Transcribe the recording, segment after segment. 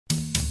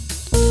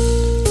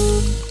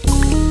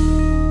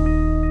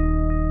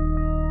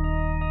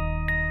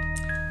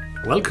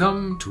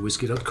Welcome to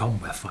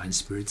Whisky.com, where fine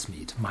spirits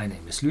meet. My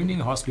name is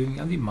Horst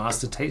Lüning. I'm the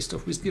master taster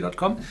of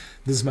Whisky.com.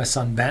 This is my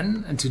son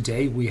Ben, and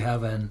today we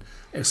have an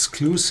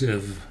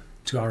exclusive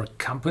to our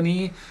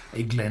company,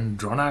 a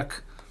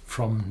Glendronach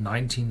from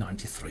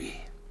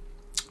 1993.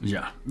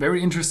 Yeah,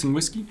 very interesting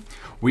whiskey.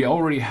 We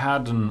already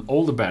had an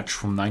older batch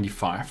from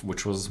 95,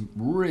 which was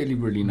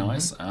really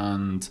nice,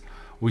 and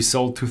we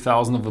sold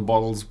 2,000 of the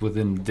bottles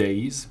within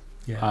days.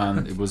 Yeah.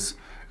 And it was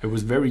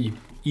very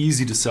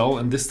easy to sell.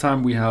 And this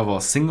time we have a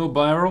single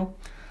barrel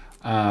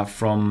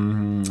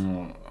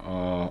from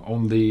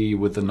only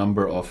with a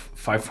number of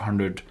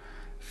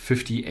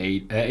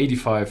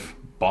 85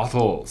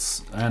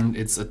 bottles, and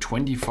it's a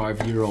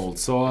 25-year-old.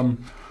 So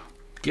I'm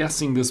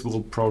guessing this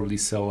will probably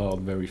sell out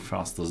very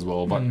fast as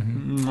well, but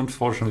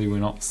unfortunately we're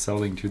not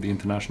selling to the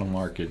international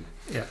market.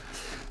 Yeah.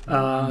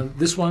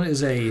 This one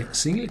is a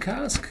single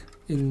cask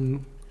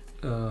in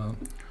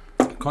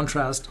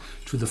contrast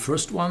to the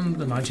first one,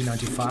 the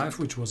 1995,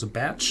 which was a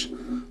batch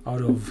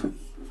out of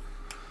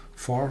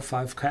 4 or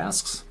 5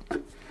 casks.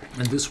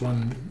 And this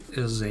one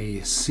is a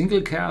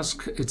single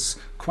cask. It's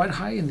quite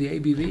high in the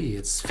ABV.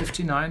 It's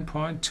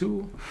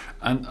 59.2.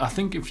 And I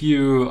think if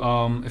you,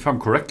 if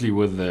I'm correctly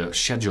with the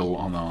schedule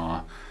on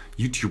our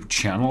YouTube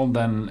channel,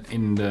 then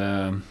in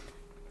the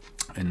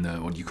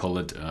what do you call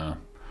it?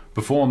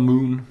 Before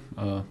moon,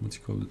 what do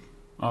you call it?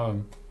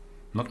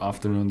 Not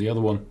afternoon, the other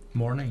one.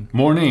 Morning.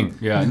 Morning,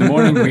 yeah. In the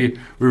morning we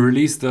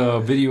released a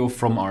video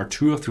from our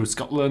tour through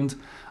Scotland.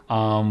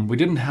 We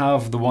didn't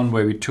have the one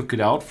where we took it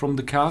out from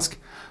the cask,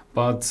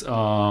 but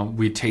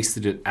we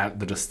tasted it at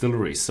the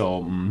distillery.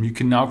 So you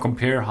can now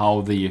compare how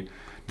the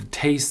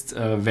taste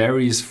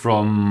varies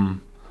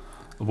from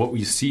what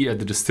we see at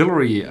the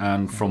distillery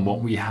and from what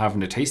we have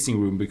in the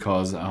tasting room,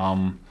 because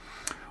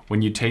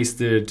when you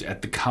taste it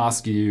at the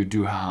cask, you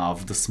do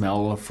have the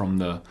smell from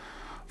the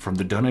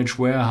dunnage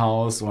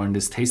warehouse, or in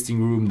this tasting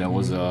room there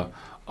was a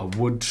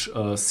wood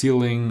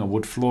ceiling, a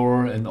wood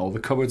floor, and all the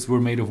cupboards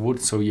were made of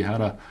wood, so you had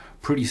a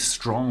pretty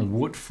strong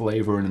wood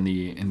flavor in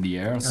the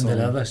air. And so, the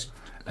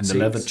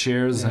leather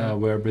chairs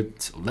were a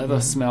bit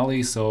leather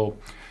smelly, so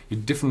you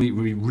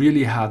definitely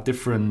really had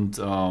different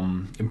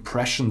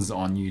impressions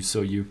on you,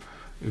 so it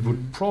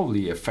would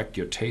probably affect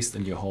your taste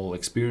and your whole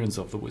experience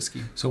of the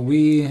whiskey. So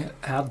we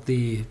had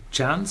the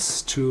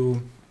chance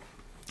to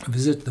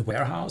visit the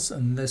warehouse,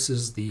 and this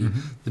is the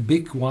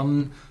big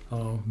one,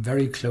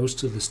 very close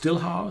to the still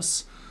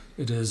house.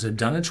 It is a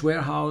dunnage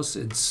warehouse.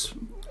 It's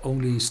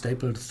only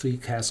stapled 3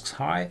 casks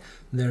high.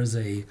 There's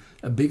a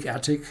big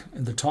attic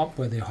in the top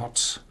where the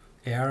hot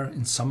air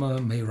in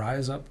summer may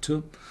rise up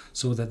to,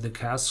 so that the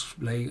casks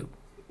lay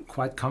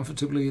quite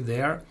comfortably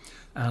there.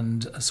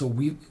 And so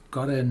we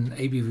got an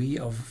ABV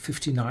of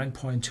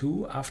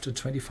 59.2 after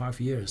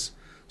 25 years.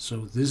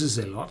 So this is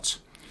a lot.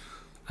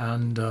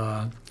 And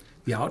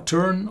the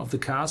outturn of the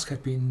cask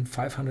had been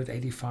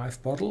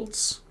 585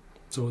 bottles,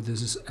 so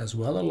this is as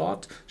well a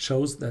lot.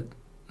 Shows that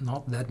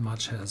not that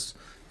much has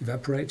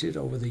evaporated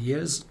over the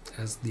years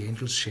as the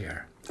Angel's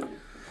share.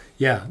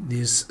 Yeah,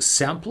 this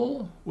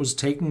sample was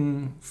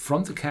taken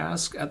from the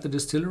cask at the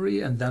distillery,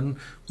 and then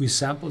we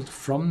sampled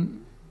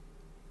from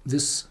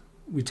this.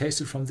 We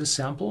tasted from this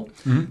sample,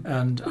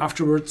 and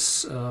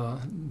afterwards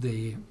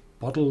the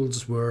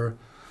bottles were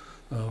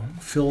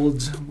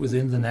filled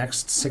within the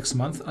next 6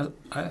 months,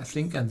 I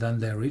think, and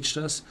then they reached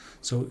us.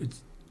 So it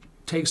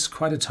takes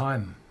quite a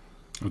time.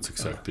 It's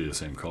exactly the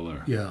same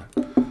color. Yeah.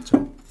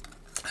 So,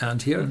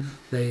 and here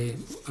they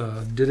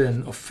did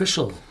an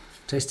official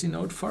tasting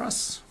note for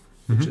us,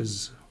 which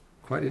is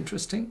quite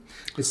interesting.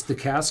 It's the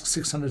cask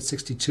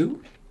 662.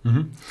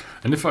 And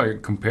if I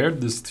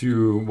compared this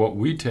to what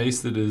we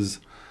tasted,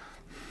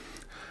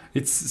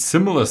 it's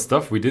similar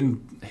stuff. We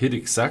didn't hit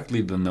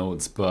exactly the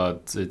notes,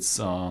 but it's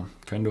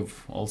kind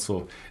of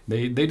also,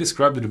 they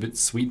described it a bit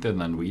sweeter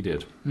than we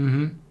did.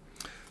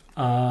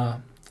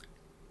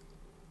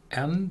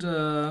 And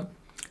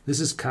this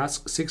is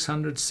cask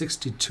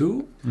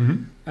 662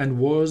 and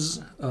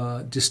was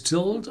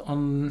distilled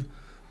on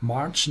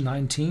March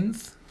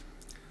 19th.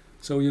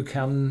 So you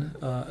can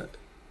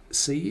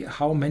see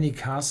how many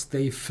casks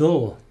they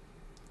fill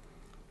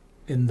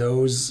in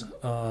those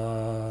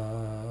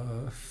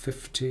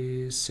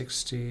 50,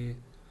 60,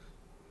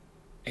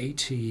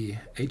 80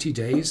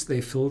 days.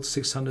 They filled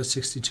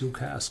 662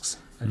 casks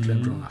at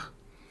Glendronach.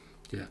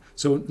 Yeah.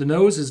 So the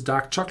nose is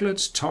dark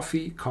chocolate,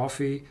 toffee,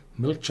 coffee,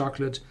 milk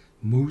chocolate,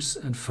 mousse,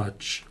 and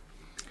fudge.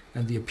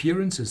 And the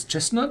appearance is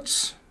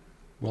chestnut.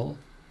 Well,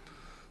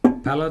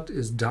 palate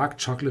is dark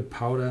chocolate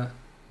powder,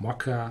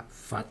 mocha,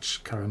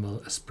 fudge,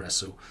 caramel,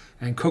 espresso,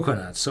 and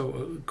coconut.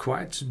 So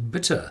quite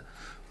bitter,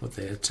 what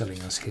they are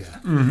telling us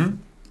here.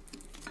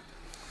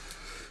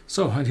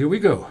 So, and here we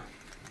go.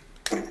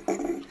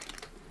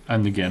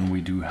 And again,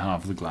 we do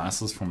have the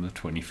glasses from the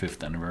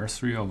 25th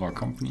anniversary of our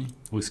company,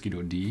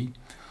 Whisky.de.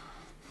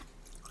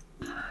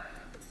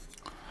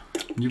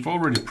 You've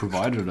already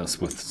provided us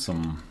with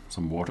some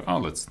water. Oh,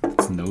 let's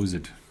nose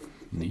it.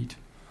 Neat.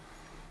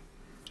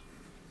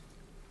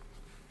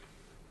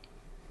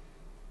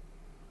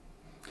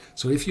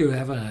 So if you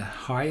have a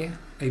high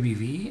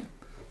ABV,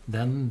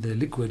 then the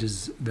liquid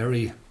is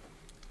very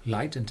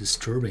light and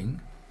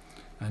disturbing.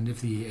 And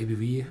if the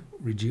ABV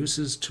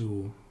reduces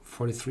to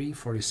 43,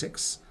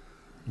 46,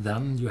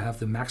 then you have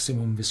the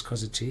maximum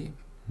viscosity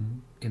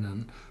in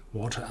a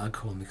water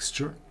alcohol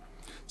mixture.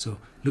 So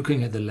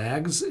looking at the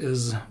lags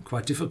is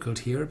quite difficult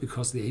here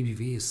because the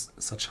ABV is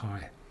such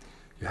high.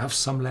 You have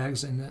some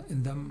lags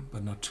in them,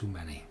 but not too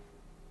many.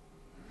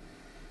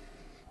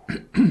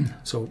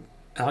 So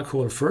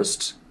alcohol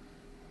first.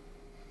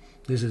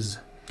 This is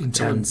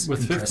intense.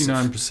 With impressive.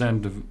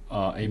 59% of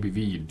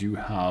ABV, you do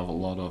have a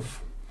lot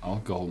of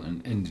alcohol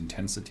and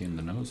intensity in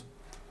the nose.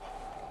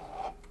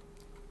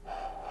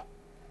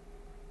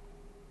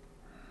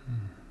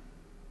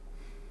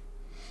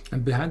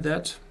 And behind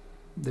that,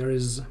 there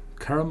is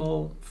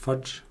caramel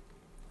fudge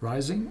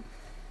rising.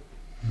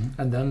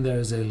 And then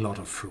there's a lot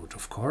of fruit,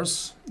 of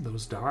course.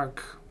 Those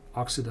dark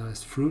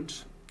oxidized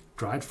fruit,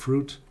 dried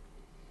fruit.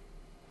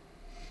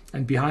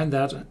 And behind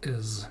that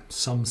is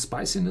some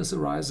spiciness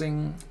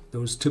arising,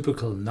 those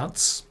typical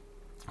nuts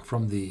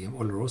from the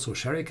Oloroso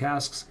sherry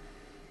casks.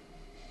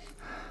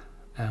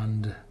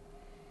 And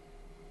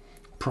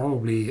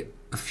probably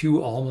a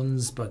few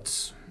almonds,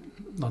 but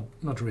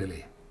not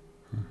really.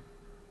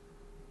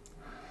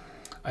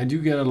 I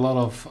do get a lot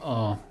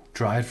of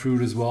dried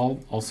fruit as well,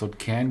 also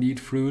candied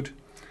fruit,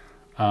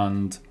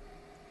 and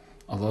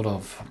a lot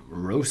of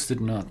roasted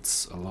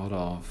nuts, a lot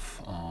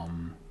of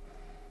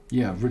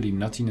really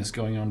nuttiness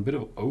going on, a bit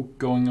of oak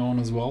going on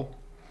as well.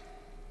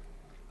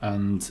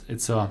 And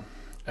it's a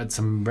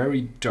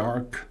very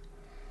dark,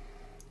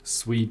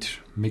 sweet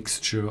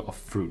mixture of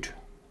fruit.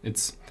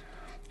 It's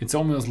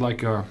almost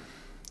like a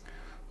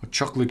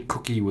chocolate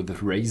cookie with the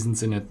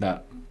raisins in it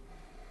that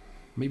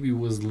maybe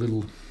was a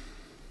little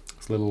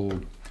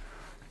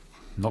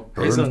not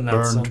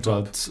burnt,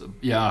 but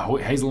yeah,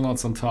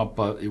 hazelnuts on top,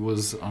 but it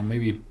was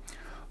maybe a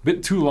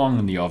bit too long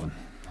in the oven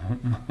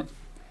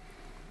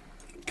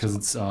because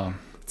it's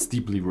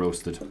deeply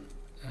roasted.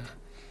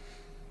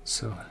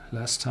 So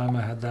last time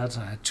I had that,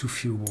 I had too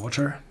few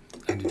water,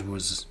 and it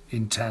was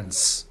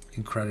intense,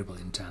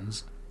 incredibly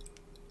intense.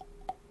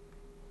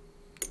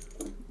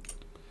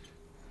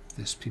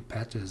 This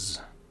pipette has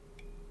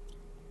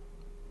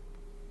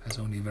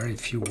only very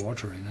few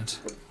water in it.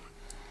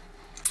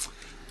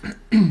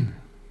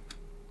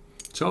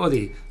 So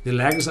the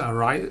lags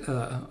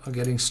are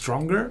getting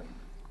stronger.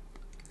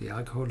 The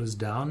alcohol is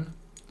down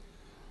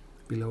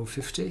below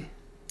 50,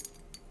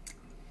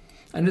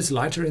 and it's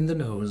lighter in the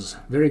nose.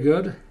 Very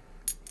good.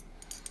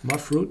 More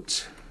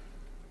fruit.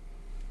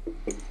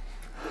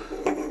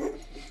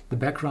 The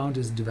background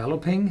is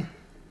developing.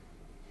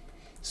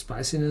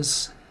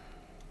 Spiciness.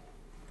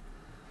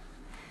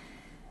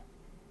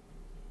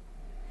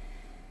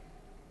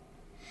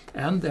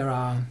 And there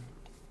are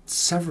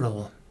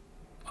several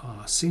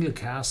single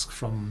casks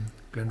from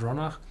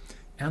Glendronach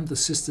and the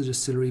sister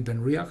distillery Ben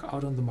Riach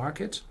out on the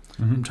market.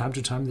 From time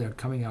to time they're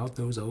coming out,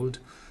 those old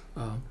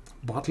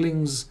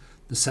bottlings.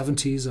 The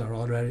 70s are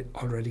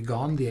already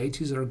gone, the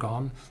 80s are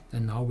gone,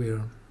 and now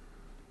we're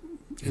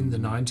in the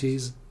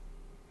 90s.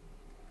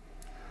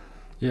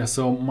 Yeah,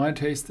 so my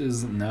taste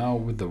is now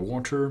with the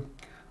water,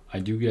 I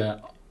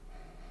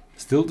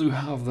still do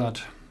have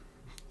that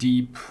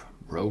deep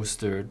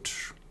roasted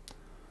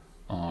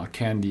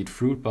candied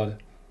fruit, but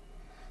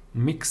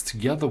mixed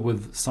together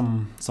with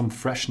some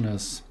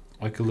freshness,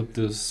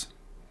 eucalyptus,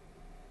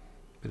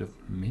 bit of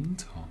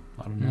mint, or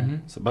I don't know.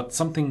 So, but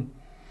something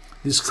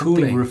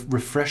Cooling.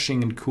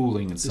 refreshing and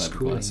cooling inside the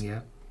Cooling, glass.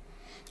 yeah.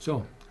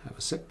 So have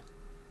a sip.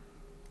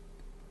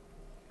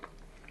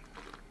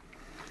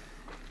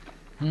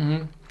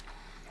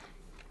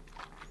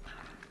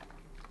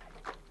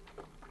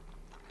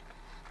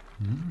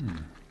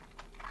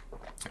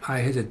 I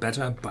hit it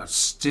better, but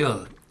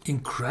still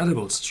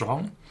incredible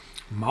strong,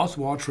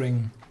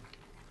 mouth-watering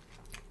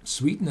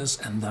sweetness,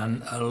 and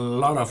then a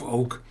lot of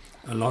oak,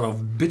 a lot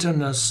of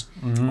bitterness,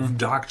 of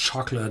dark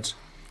chocolate,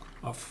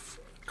 of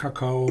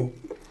cacao,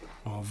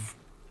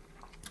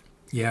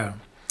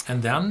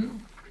 and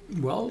then,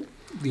 well,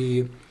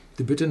 the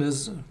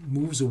bitterness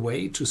moves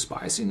away to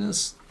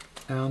spiciness,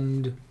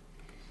 and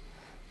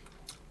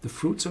the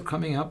fruits are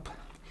coming up.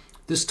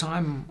 This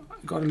time I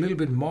got a little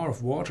bit more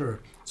of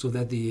water so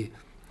that the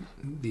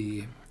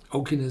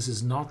oakiness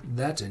is not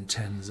that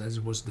intense as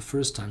it was the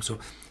first time. So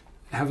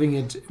having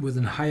it with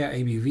a higher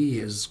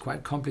ABV is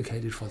quite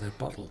complicated for that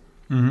bottle.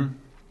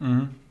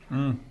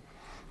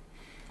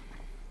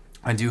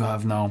 I do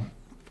have now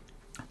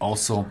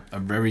also a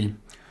very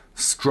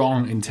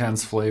strong,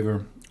 intense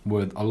flavor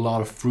with a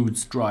lot of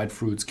fruits, dried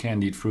fruits,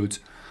 candied fruits,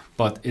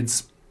 but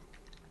it's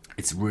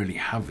really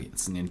heavy.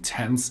 It's an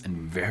intense and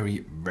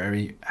very,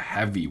 very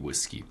heavy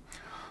whiskey.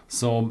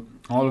 So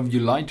all of you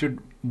lighter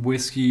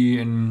whiskey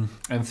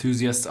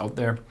enthusiasts out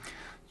there,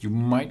 you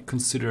might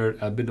consider it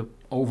a bit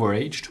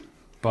overaged,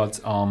 but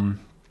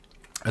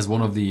as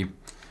one of the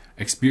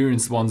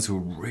experienced ones who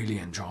really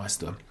enjoys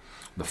the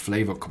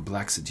flavor,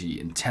 complexity,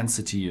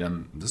 intensity,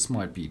 then this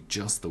might be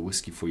just the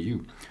whiskey for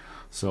you.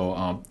 So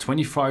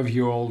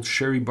 25-year-old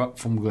sherry butt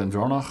from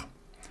Glendronach,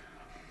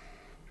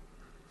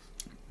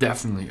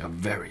 definitely a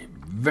very,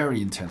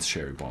 very intense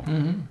sherry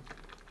bomb.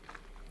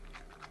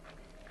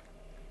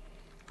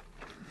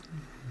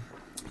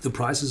 The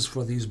prices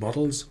for these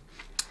bottles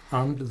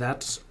aren't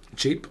that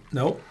cheap.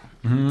 No.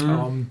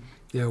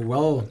 They're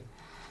well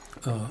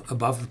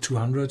above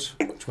 200,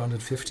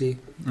 250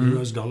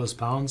 euros, dollars,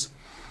 pounds.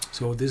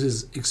 So this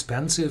is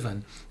expensive.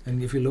 And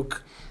if you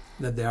look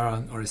that there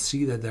are, or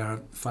see that there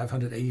are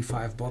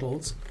 585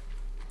 bottles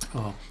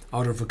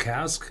out of a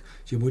cask,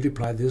 you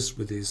multiply this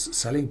with his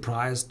selling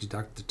price,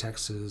 deduct the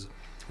taxes,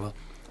 well,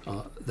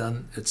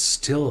 then it's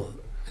still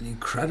an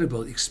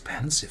incredible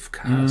expensive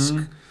cask.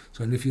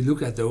 So and if you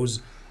look at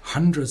those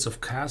hundreds of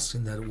casks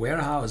in that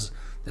warehouse,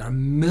 there are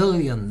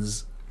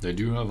millions. They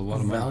do have a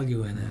lot of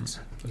value in it.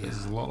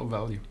 There's a lot of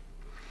value.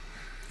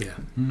 Yeah.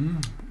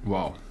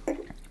 Wow.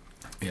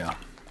 Yeah.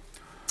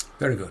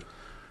 Very good.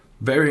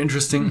 Very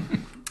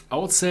interesting. I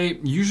would say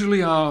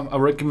usually I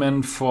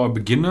recommend for a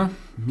beginner,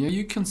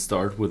 you can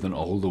start with an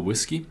older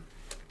whiskey,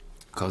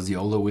 because the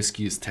older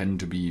whiskeys tend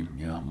to be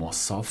more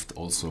soft,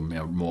 also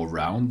more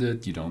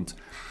rounded. You don't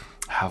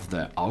have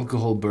the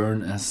alcohol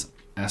burn as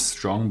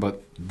strong,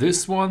 but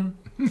this one,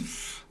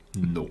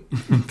 no.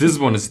 This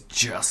one is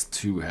just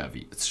too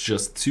heavy. It's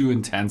just too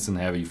intense and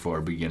heavy for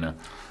a beginner.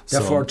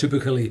 Therefore,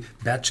 typically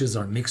batches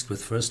are mixed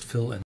with first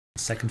fill and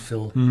second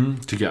fill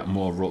to get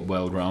more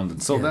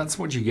well-rounded. So that's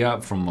what you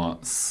get from a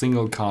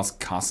single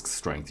cask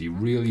strength. You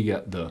really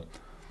get the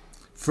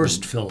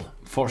first fill.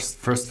 First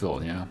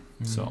fill, yeah.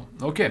 So,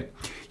 okay.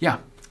 Yeah.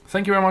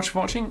 Thank you very much for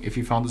watching. If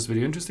you found this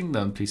video interesting,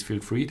 then please feel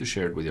free to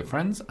share it with your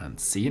friends, and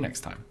see you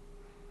next time.